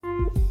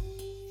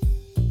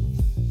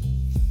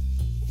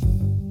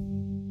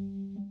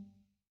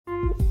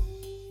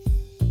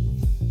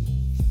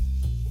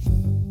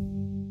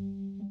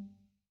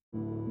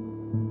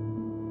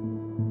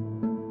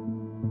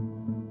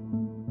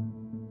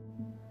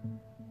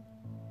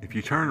If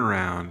you turn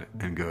around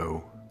and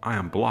go, "I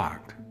am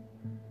blocked,"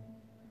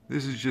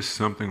 this is just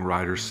something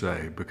writers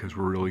say because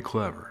we're really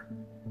clever.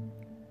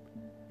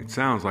 It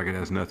sounds like it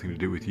has nothing to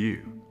do with you.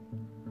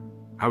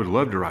 I would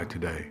love to write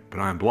today, but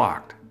I am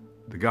blocked.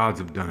 The gods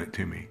have done it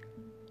to me.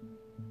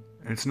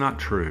 And it's not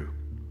true.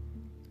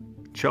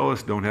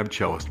 Cellists don't have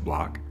cellist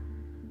block.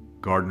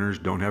 Gardeners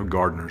don't have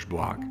gardener's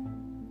block.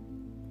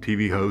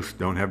 TV hosts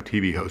don't have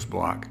TV host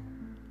block.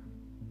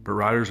 But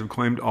writers have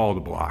claimed all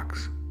the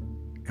blocks,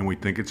 and we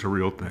think it's a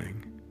real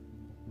thing.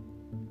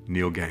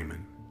 Neil Gaiman.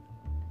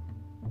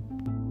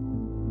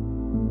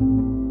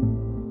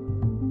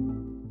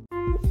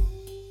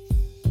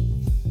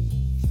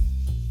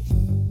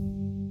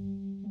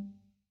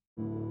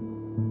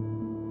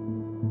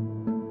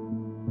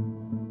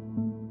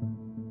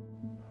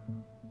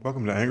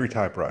 Welcome to Angry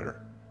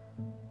Typewriter,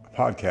 a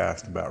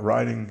podcast about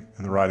writing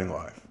and the writing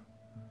life.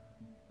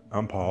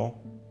 I'm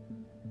Paul,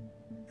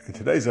 and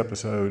today's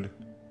episode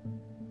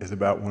is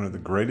about one of the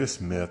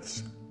greatest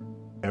myths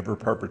ever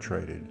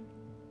perpetrated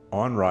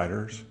on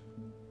writers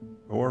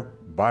or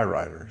by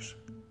writers,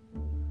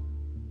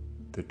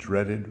 the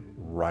dreaded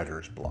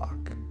writer's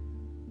block.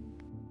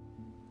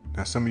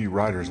 Now, some of you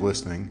writers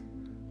listening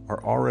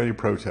are already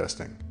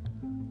protesting.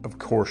 Of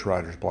course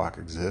writer's block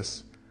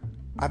exists.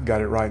 I've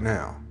got it right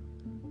now.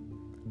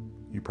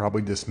 You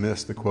probably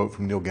dismissed the quote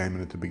from Neil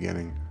Gaiman at the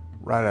beginning,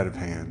 right out of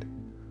hand,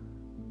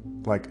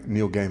 like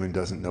Neil Gaiman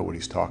doesn't know what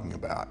he's talking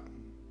about.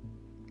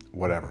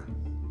 Whatever.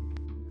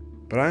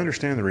 But I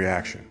understand the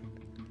reaction.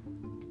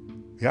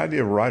 The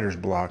idea of writer's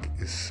block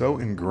is so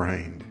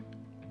ingrained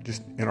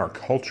just in our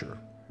culture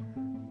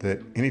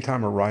that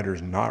anytime a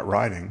writer's not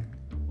writing,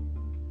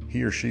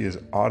 he or she is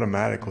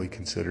automatically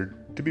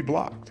considered to be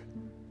blocked.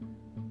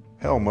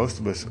 Hell, most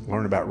of us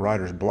learn about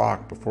writer's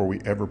block before we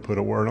ever put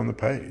a word on the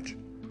page.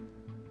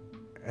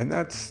 And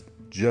that's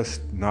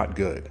just not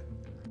good.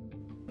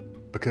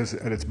 Because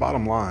at its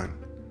bottom line,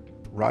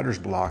 writer's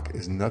block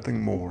is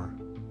nothing more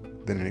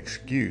than an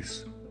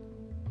excuse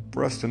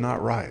for us to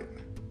not write.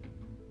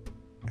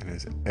 And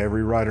as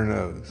every writer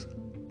knows,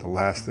 the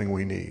last thing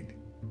we need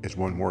is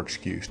one more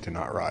excuse to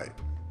not write.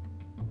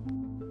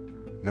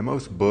 Now,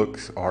 most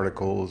books,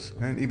 articles,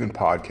 and even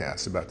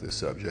podcasts about this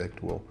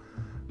subject will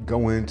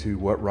go into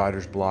what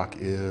writer's block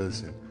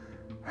is and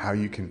how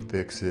you can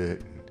fix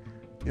it.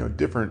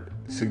 Different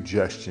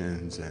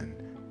suggestions and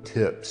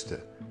tips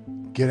to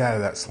get out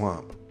of that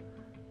slump.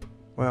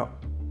 Well,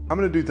 I'm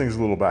going to do things a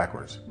little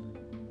backwards.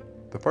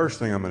 The first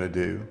thing I'm going to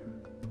do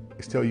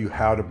is tell you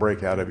how to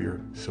break out of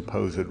your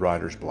supposed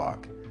writer's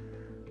block.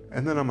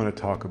 And then I'm going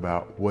to talk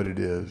about what it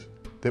is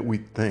that we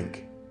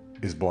think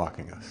is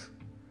blocking us.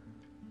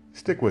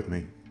 Stick with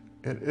me.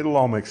 It'll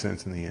all make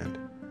sense in the end.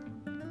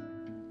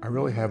 I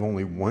really have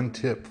only one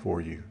tip for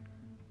you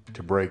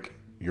to break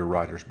your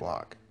writer's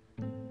block,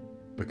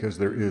 because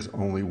there is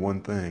only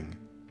one thing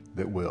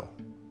that will.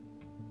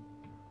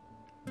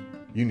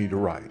 You need to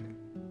write.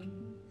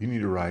 You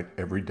need to write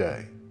every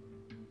day.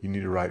 You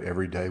need to write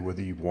every day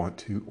whether you want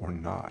to or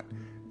not.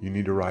 You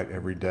need to write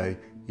every day,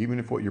 even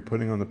if what you're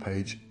putting on the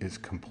page is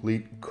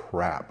complete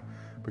crap,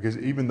 because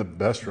even the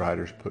best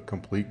writers put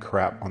complete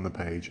crap on the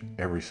page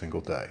every single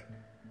day.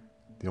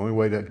 The only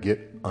way to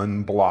get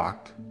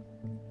unblocked,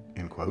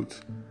 in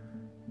quotes,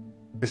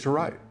 is to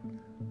write.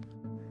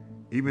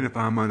 Even if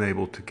I'm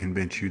unable to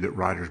convince you that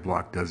writer's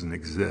block doesn't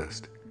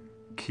exist,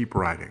 keep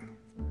writing.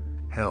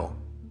 Hell,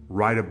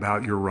 write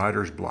about your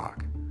writer's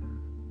block.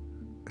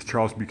 As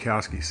Charles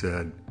Bukowski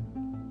said,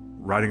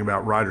 writing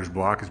about writer's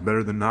block is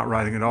better than not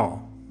writing at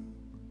all.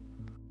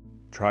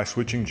 Try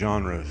switching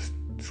genres,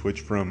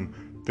 switch from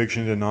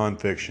fiction to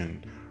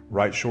nonfiction,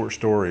 write short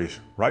stories,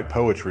 write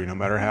poetry no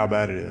matter how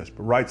bad it is,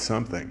 but write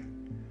something.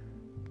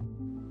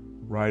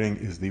 Writing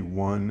is the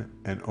one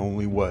and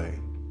only way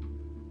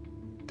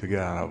to get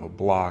out of a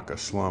block, a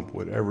slump,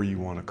 whatever you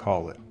want to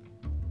call it.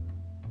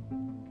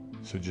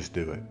 So just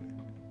do it.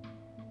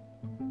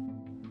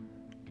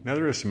 Now,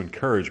 there is some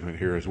encouragement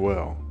here as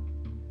well.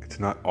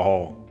 It's not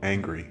all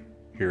angry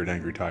here at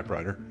Angry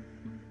Typewriter.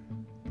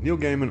 Neil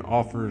Gaiman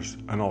offers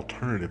an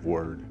alternative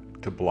word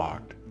to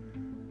blocked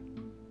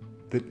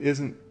that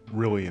isn't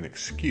really an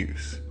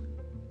excuse,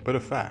 but a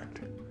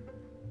fact.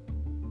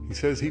 He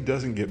says he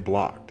doesn't get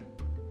blocked,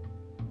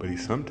 but he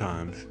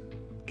sometimes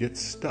gets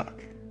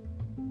stuck.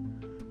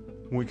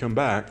 When we come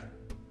back,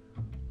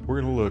 we're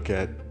going to look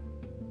at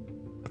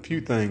a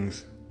few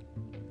things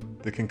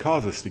that can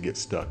cause us to get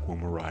stuck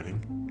when we're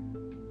writing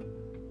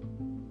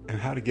and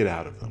how to get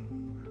out of them.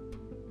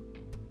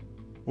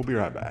 We'll be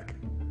right back.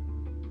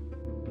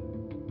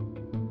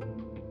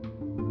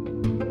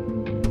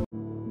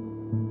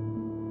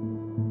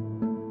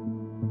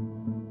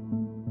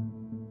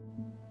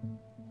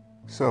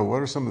 So,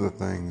 what are some of the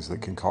things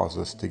that can cause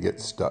us to get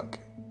stuck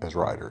as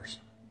writers?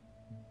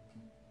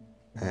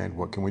 And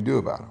what can we do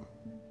about them?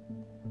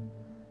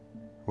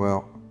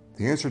 Well,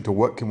 the answer to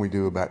what can we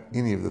do about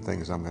any of the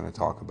things I'm going to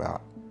talk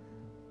about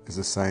is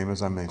the same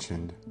as I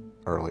mentioned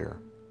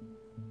earlier.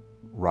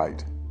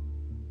 Write.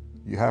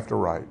 You have to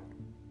write.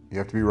 You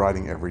have to be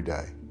writing every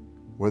day,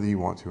 whether you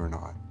want to or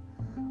not.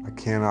 I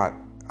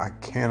I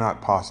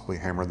cannot possibly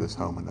hammer this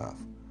home enough.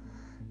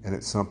 And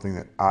it's something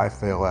that I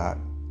fail at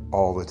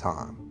all the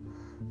time.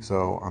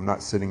 So I'm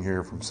not sitting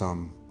here from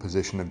some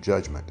position of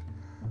judgment.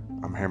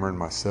 I'm hammering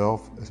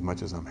myself as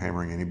much as I'm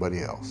hammering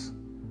anybody else.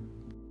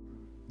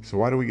 So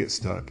why do we get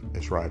stuck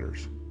as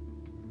writers?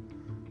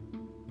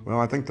 Well,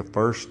 I think the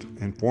first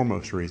and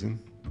foremost reason,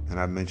 and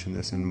I've mentioned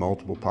this in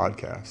multiple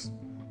podcasts,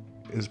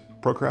 is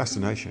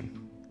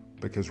procrastination.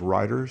 Because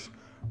writers,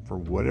 for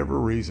whatever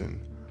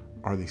reason,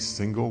 are the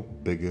single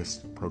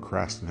biggest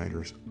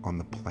procrastinators on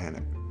the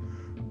planet.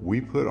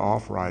 We put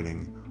off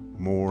writing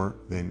more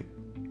than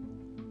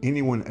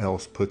anyone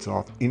else puts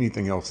off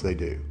anything else they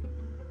do.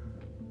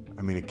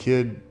 I mean, a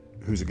kid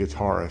who's a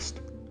guitarist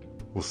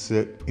will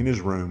sit in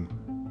his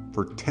room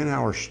for 10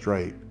 hours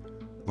straight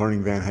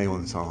learning Van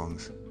Halen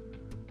songs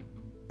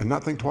and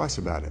not think twice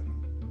about it.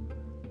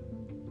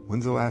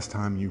 When's the last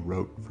time you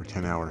wrote for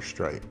 10 hours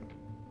straight?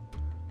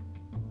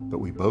 But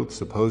we both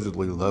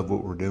supposedly love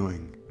what we're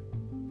doing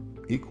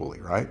equally,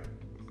 right?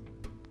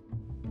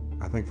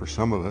 I think for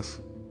some of us,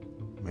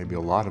 maybe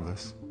a lot of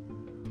us,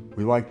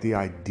 we like the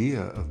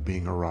idea of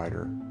being a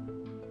writer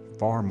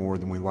far more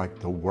than we like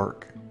the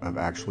work of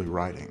actually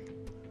writing.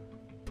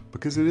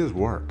 Because it is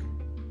work.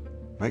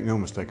 Make no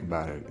mistake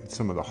about it, it's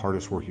some of the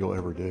hardest work you'll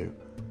ever do.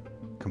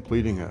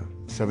 Completing a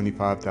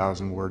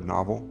 75,000 word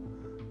novel,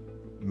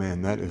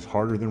 man, that is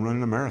harder than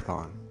running a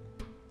marathon.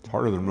 It's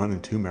harder than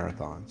running 2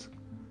 marathons.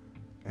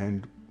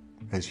 And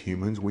as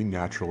humans, we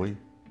naturally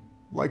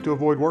like to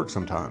avoid work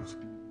sometimes.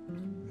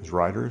 As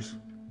writers,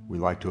 we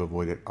like to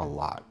avoid it a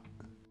lot.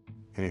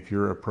 And if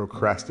you're a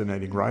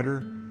procrastinating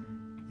writer,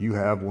 you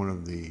have one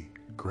of the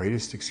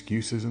greatest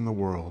excuses in the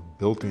world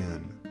built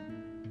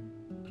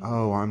in.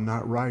 Oh, I'm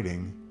not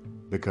writing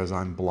because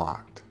I'm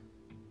blocked.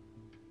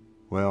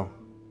 Well,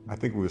 I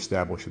think we've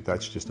established that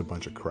that's just a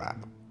bunch of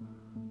crap.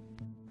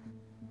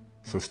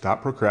 So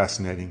stop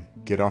procrastinating,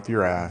 get off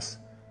your ass,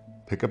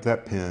 pick up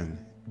that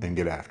pen, and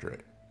get after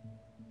it.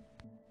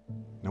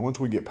 Now, once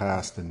we get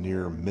past the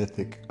near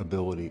mythic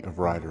ability of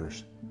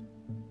writers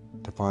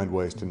to find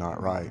ways to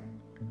not write,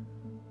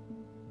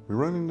 we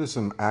run into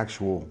some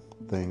actual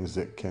things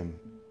that can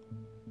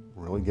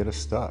really get us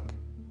stuck.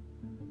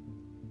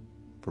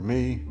 For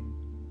me,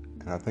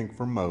 and I think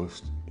for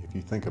most, if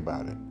you think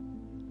about it,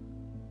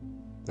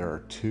 there are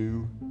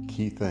 2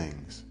 key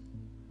things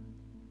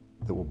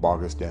that will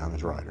bog us down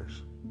as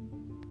writers.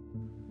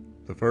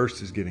 The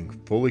first is getting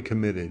fully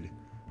committed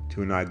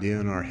to an idea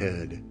in our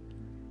head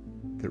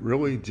that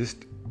really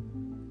just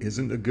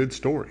isn't a good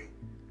story.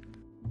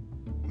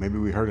 Maybe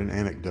we heard an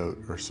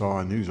anecdote or saw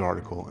a news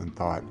article and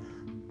thought,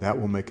 that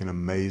will make an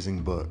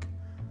amazing book.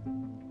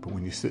 But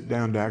when you sit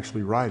down to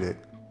actually write it,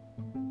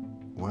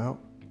 well,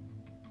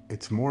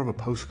 it's more of a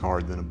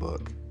postcard than a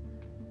book.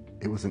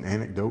 It was an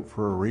anecdote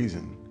for a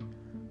reason.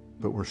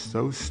 But we're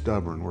so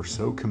stubborn, we're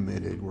so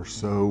committed, we're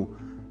so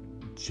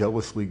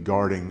jealously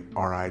guarding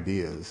our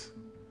ideas,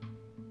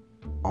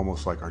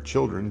 almost like our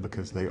children,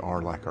 because they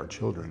are like our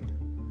children,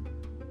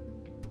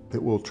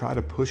 that we'll try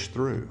to push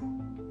through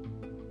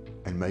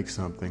and make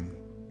something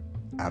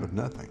out of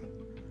nothing.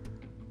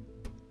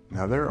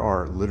 Now, there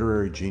are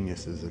literary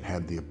geniuses that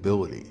have the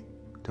ability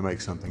to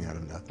make something out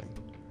of nothing,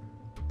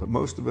 but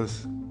most of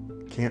us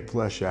can't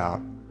flesh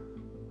out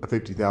a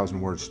 50,000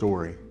 word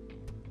story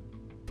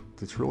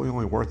that's really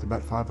only worth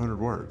about 500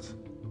 words.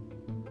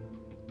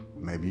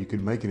 Maybe you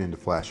could make it into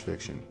flash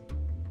fiction.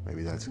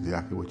 Maybe that's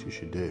exactly what you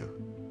should do.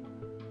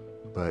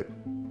 But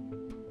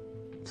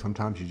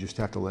sometimes you just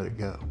have to let it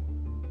go.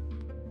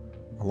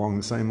 Along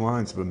the same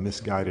lines of a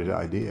misguided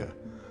idea.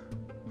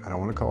 I don't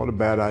want to call it a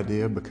bad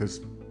idea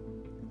because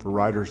for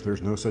writers,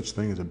 there's no such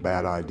thing as a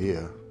bad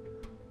idea.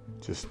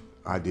 Just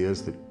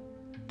ideas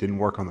that didn't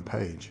work on the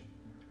page.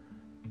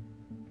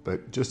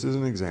 But just as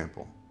an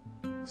example,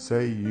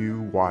 say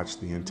you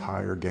watched the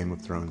entire Game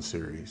of Thrones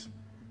series.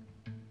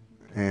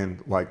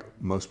 And like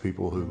most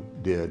people who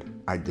did,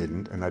 I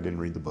didn't, and I didn't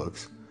read the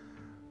books,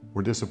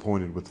 were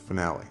disappointed with the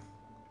finale.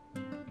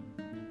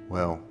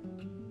 Well,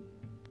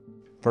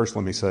 first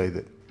let me say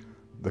that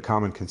the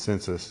common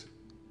consensus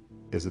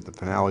is that the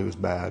finale was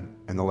bad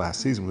and the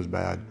last season was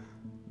bad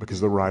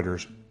because the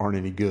writers aren't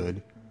any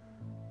good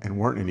and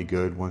weren't any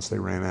good once they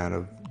ran out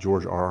of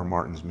George R.R.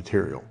 Martin's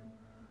material.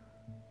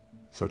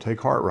 So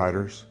take heart,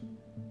 writers.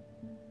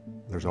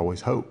 There's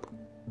always hope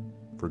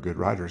for good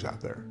writers out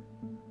there.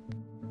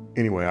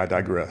 Anyway, I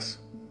digress.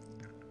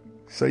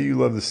 Say you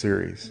love the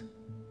series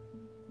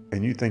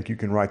and you think you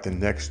can write the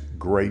next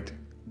great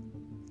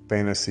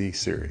fantasy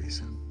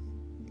series.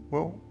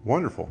 Well,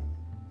 wonderful.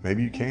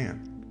 Maybe you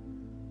can.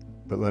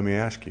 But let me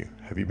ask you,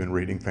 have you been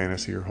reading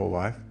fantasy your whole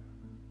life?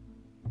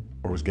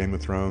 Or was Game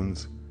of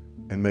Thrones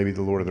and maybe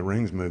the Lord of the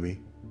Rings movie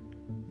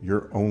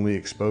your only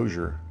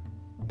exposure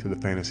to the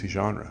fantasy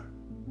genre?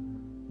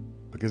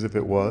 Because if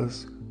it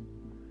was,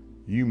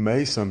 you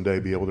may someday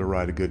be able to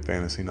write a good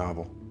fantasy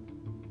novel,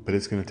 but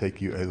it's going to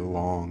take you a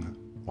long,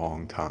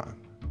 long time.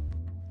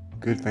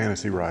 Good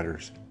fantasy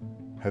writers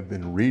have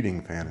been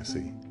reading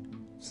fantasy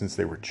since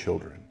they were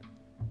children,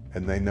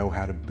 and they know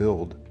how to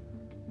build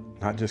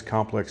Not just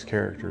complex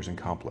characters and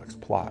complex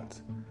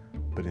plots,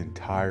 but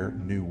entire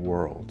new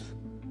worlds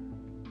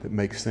that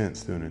make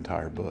sense through an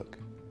entire book.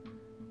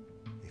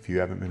 If you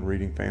haven't been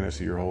reading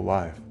fantasy your whole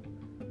life,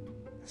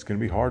 it's going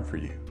to be hard for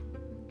you,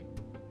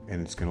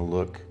 and it's going to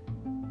look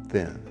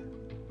thin.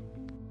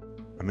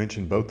 I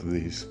mentioned both of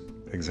these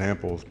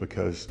examples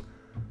because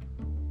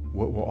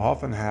what will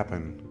often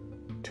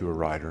happen to a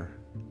writer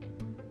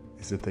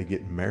is that they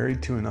get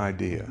married to an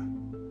idea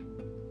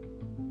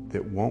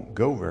that won't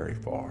go very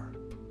far,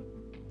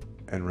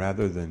 and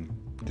rather than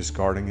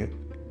discarding it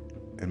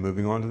and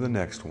moving on to the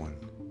next one,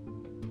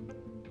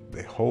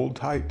 they hold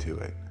tight to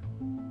it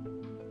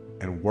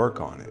and work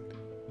on it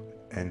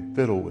and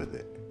fiddle with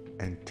it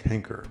and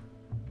tinker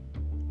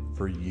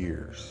for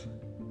years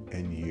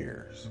and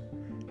years.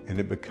 And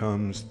it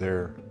becomes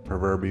their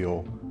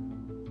proverbial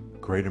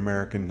great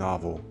American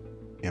novel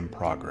in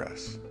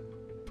progress.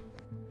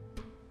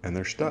 And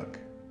they're stuck.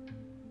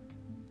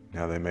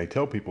 Now they may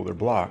tell people they're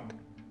blocked,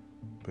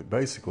 but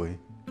basically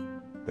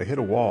they hit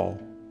a wall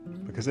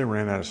because they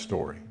ran out of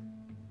story.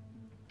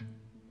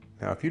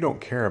 Now, if you don't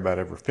care about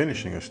ever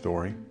finishing a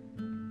story,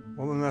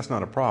 well, then that's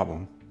not a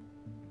problem,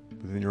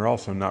 but then you're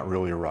also not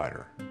really a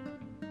writer.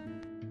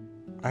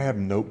 I have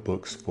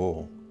notebooks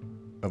full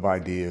of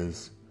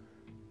ideas,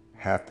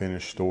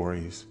 half-finished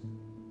stories,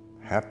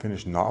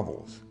 half-finished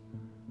novels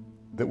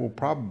that will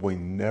probably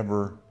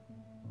never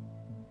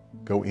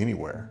go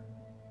anywhere.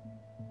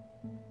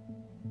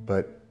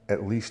 But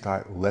at least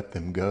I let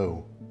them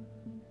go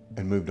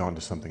and moved on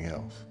to something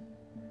else.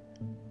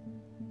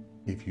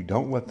 If you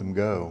don't let them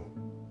go,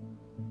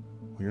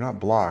 well, you're not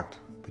blocked,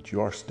 but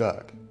you are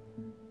stuck.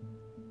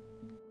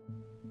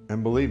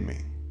 And believe me,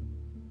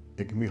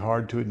 it can be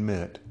hard to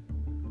admit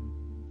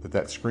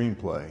that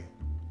screenplay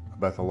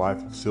about the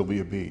life of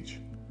Sylvia Beach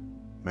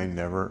may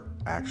never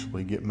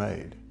actually get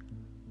made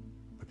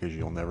because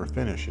you'll never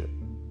finish it.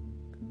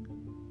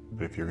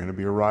 But if you're going to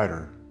be a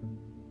writer,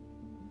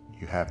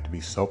 you have to be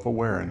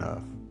self-aware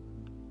enough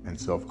and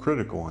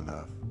self-critical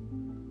enough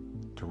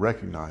to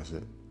recognize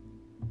it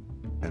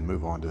and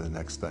move on to the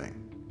next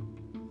thing.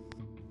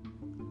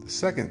 The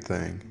second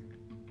thing,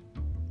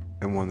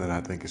 and one that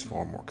I think is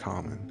far more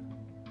common,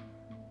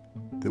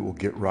 that will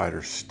get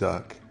writers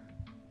stuck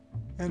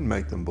and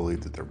make them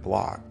believe that they're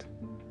blocked,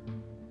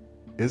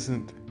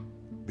 isn't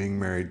being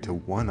married to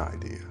one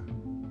idea.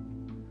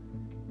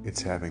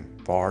 It's having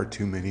far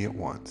too many at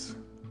once.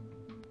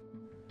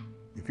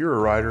 If you're a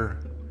writer,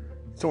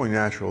 it's only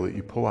natural that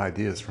you pull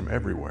ideas from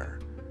everywhere.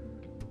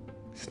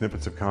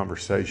 Snippets of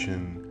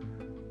conversation,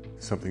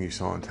 something you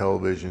saw on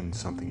television,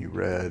 something you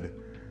read.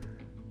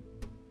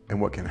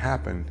 And what can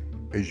happen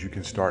is you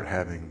can start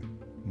having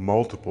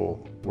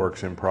multiple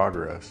works in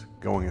progress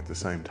going at the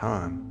same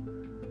time,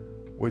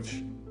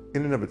 which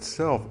in and of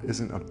itself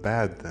isn't a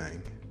bad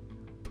thing,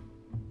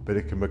 but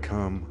it can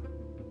become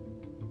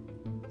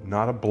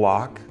not a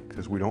block,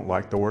 because we don't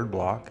like the word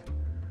block,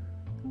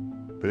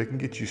 but it can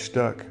get you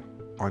stuck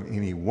on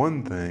any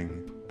one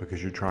thing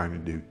because you're trying to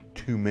do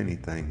too many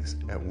things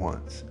at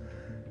once.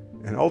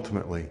 And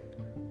ultimately,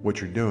 what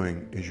you're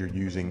doing is you're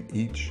using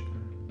each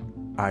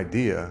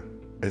idea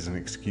as an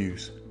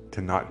excuse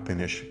to not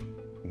finish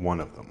one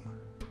of them.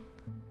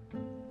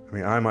 I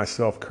mean, I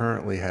myself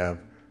currently have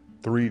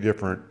 3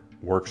 different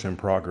works in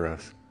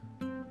progress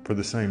for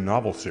the same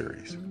novel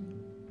series,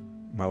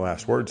 my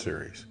Last Word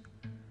series.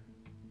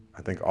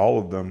 I think all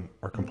of them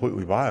are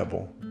completely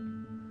viable,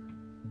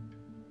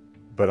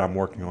 but I'm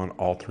working on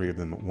all 3 of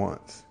them at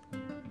once.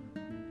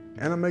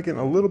 And I'm making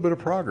a little bit of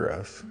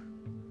progress,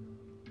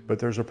 but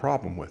there's a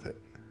problem with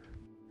it.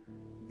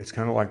 It's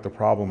kind of like the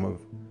problem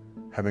of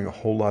having a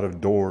whole lot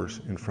of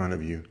doors in front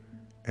of you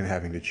and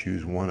having to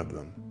choose one of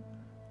them.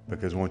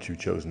 Because once you've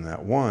chosen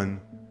that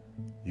one,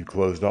 you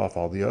closed off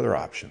all the other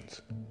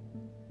options.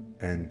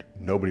 And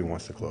nobody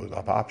wants to close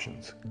off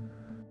options.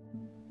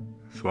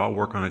 So I'll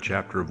work on a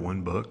chapter of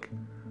one book,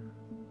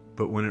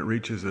 but when it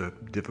reaches a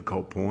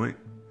difficult point,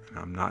 and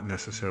I'm not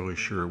necessarily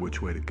sure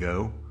which way to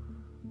go,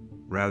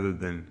 rather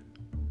than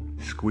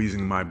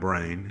squeezing my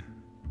brain,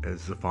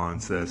 as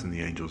Zafon says in The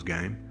Angel's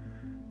Game,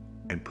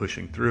 and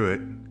pushing through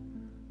it,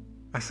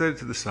 I set it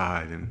to the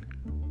side and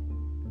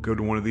go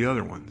to one of the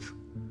other ones.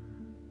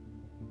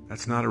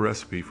 That's not a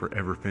recipe for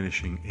ever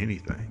finishing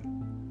anything.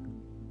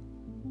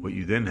 What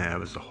you then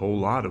have is a whole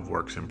lot of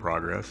works in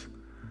progress,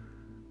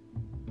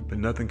 but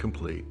nothing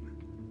complete.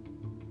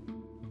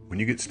 When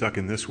you get stuck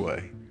in this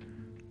way,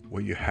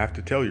 what you have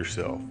to tell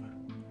yourself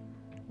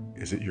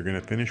is that you're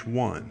going to finish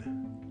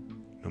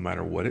one, no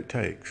matter what it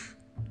takes,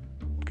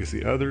 because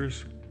the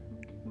others,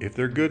 if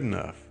they're good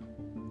enough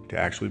to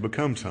actually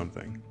become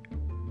something,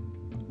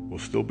 will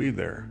still be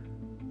there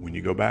when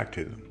you go back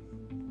to them.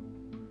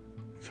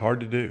 It's hard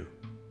to do,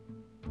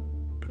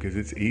 because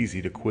it's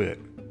easy to quit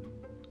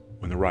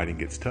when the writing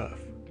gets tough.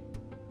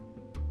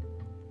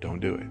 Don't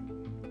do it.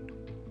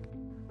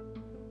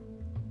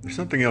 There's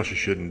something else you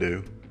shouldn't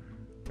do,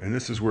 and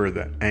this is where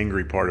the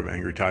angry part of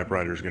Angry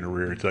Typewriter is going to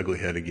rear its ugly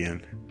head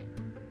again.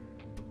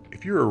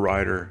 If you're a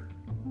writer,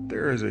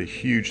 there is a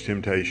huge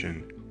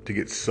temptation to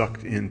get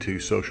sucked into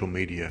social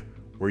media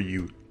where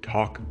you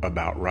talk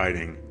about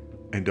writing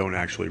and don't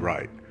actually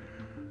write.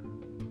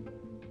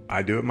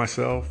 I do it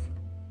myself.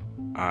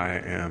 I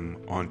am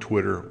on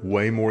Twitter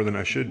way more than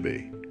I should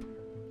be.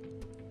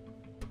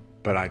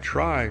 But I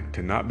try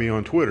to not be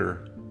on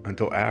Twitter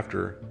until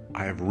after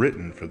I have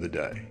written for the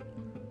day.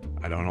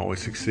 I don't always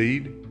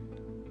succeed,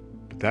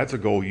 but that's a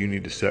goal you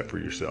need to set for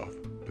yourself,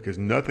 because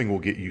nothing will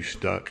get you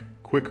stuck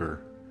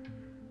quicker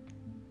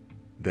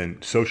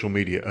than social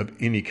media of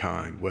any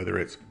kind, whether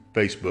it's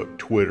Facebook,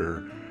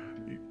 Twitter,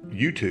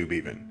 YouTube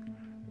even.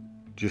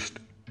 Just,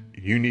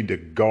 you need to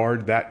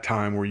guard that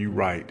time where you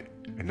write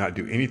and not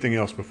do anything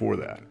else before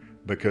that,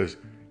 because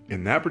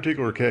in that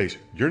particular case,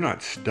 you're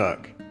not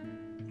stuck.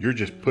 You're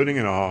just putting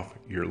it off.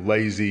 You're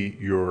lazy.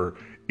 You're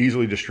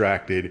easily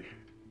distracted.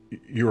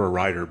 You're a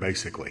writer,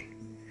 basically.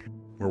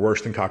 We're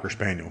worse than Cocker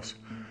Spaniels.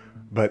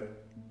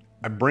 But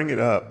I bring it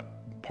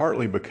up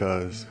partly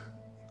because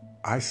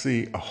I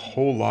see a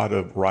whole lot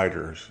of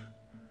writers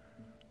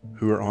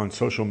who are on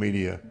social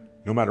media,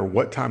 no matter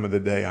what time of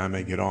the day I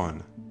may get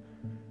on.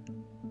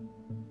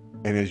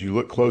 And as you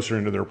look closer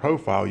into their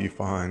profile, you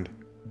find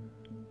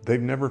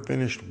they've never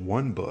finished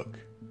one book.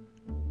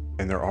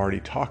 And they're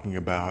already talking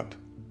about,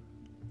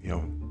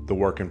 the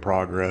work in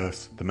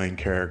progress, the main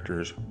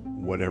characters,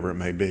 whatever it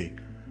may be.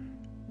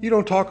 You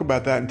don't talk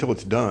about that until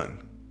it's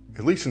done,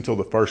 at least until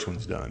the first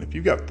one's done. If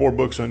you've got 4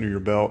 books under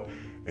your belt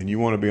and you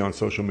want to be on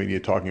social media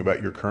talking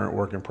about your current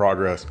work in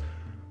progress,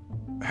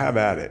 have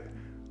at it.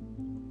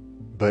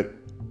 But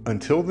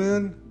until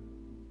then,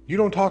 you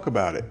don't talk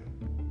about it.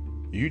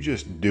 You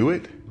just do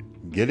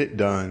it, get it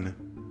done,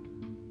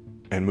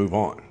 and move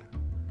on.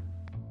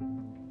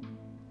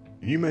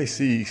 You may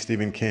see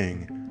Stephen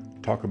King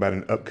talk about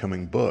an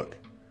upcoming book,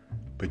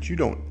 but you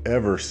don't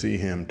ever see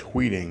him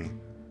tweeting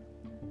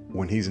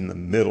when he's in the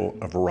middle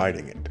of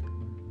writing it.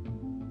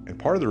 And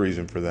part of the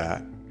reason for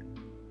that,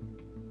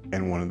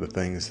 and one of the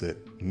things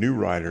that new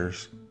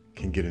writers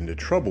can get into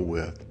trouble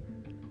with,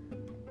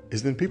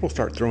 is then people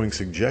start throwing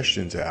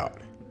suggestions out.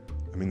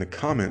 I mean, the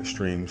comment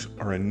streams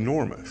are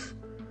enormous.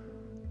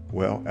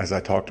 Well, as I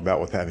talked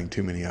about with having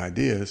too many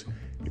ideas,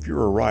 if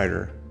you're a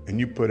writer and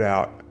you put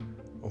out,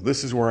 well,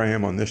 this is where I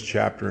am on this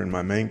chapter and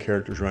my main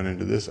characters run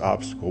into this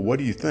obstacle, what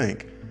do you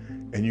think?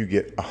 And you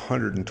get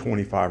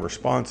 125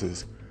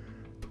 responses.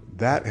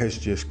 That has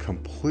just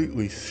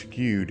completely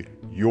skewed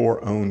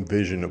your own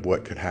vision of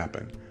what could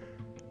happen.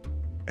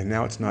 And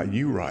now it's not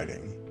you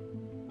writing,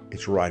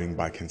 it's writing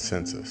by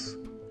consensus.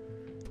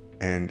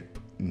 And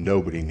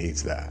nobody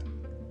needs that.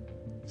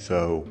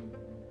 So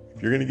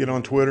if you're going to get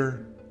on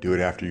Twitter, do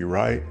it after you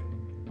write.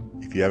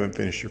 If you haven't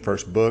finished your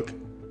first book,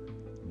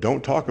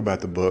 don't talk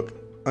about the book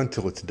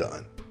until it's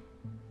done.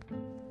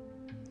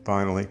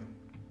 Finally,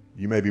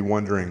 you may be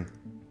wondering,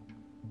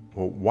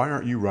 well, why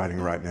aren't you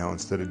writing right now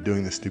instead of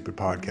doing this stupid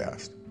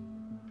podcast?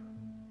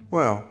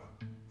 Well,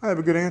 I have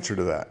a good answer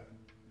to that.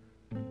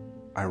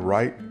 I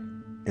write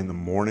in the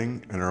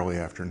morning and early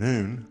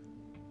afternoon,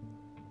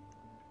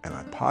 and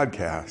I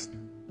podcast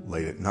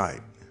late at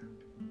night.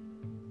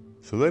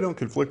 So they don't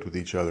conflict with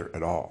each other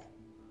at all.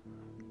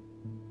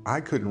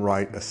 I couldn't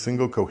write a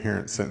single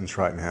coherent sentence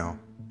right now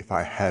if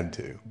I had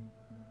to,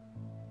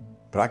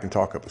 but I can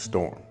talk up a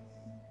storm.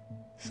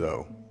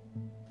 So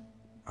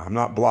I'm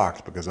not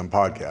blocked because I'm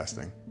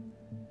podcasting,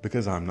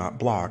 because I'm not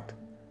blocked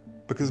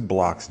because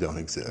blocks don't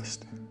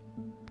exist.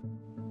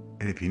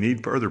 And if you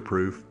need further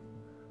proof,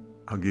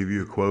 I'll give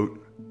you a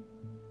quote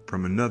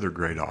from another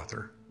great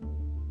author,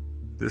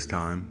 this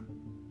time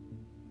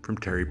from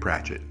Terry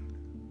Pratchett.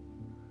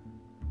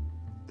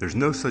 There's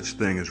no such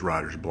thing as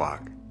writer's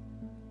block.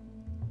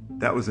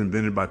 That was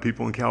invented by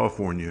people in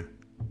California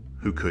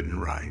who couldn't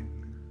write.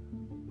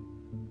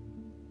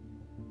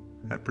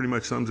 That pretty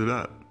much sums it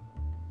up.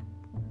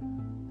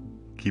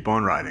 Keep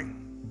on writing.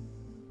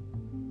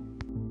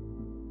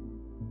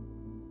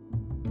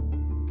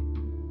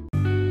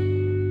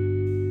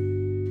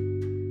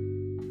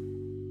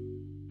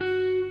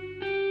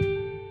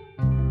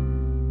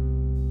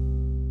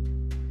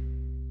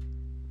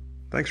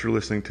 Thanks for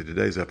listening to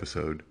today's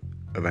episode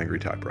of Angry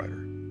Typewriter.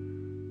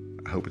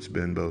 I hope it's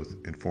been both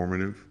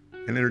informative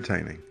and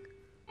entertaining,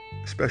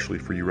 especially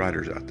for you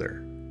writers out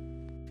there.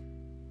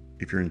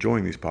 If you're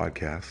enjoying these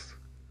podcasts,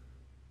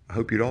 I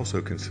hope you'd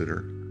also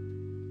consider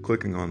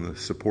clicking on the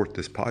Support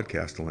This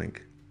Podcast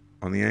link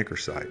on the Anchor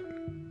site.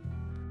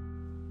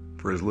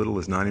 For as little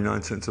as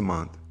 99 cents a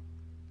month,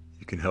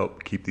 you can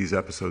help keep these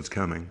episodes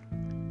coming,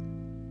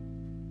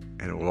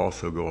 and it will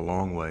also go a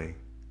long way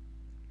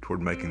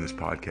toward making this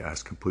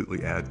podcast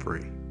completely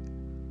ad-free.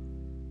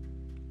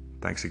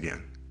 Thanks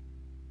again.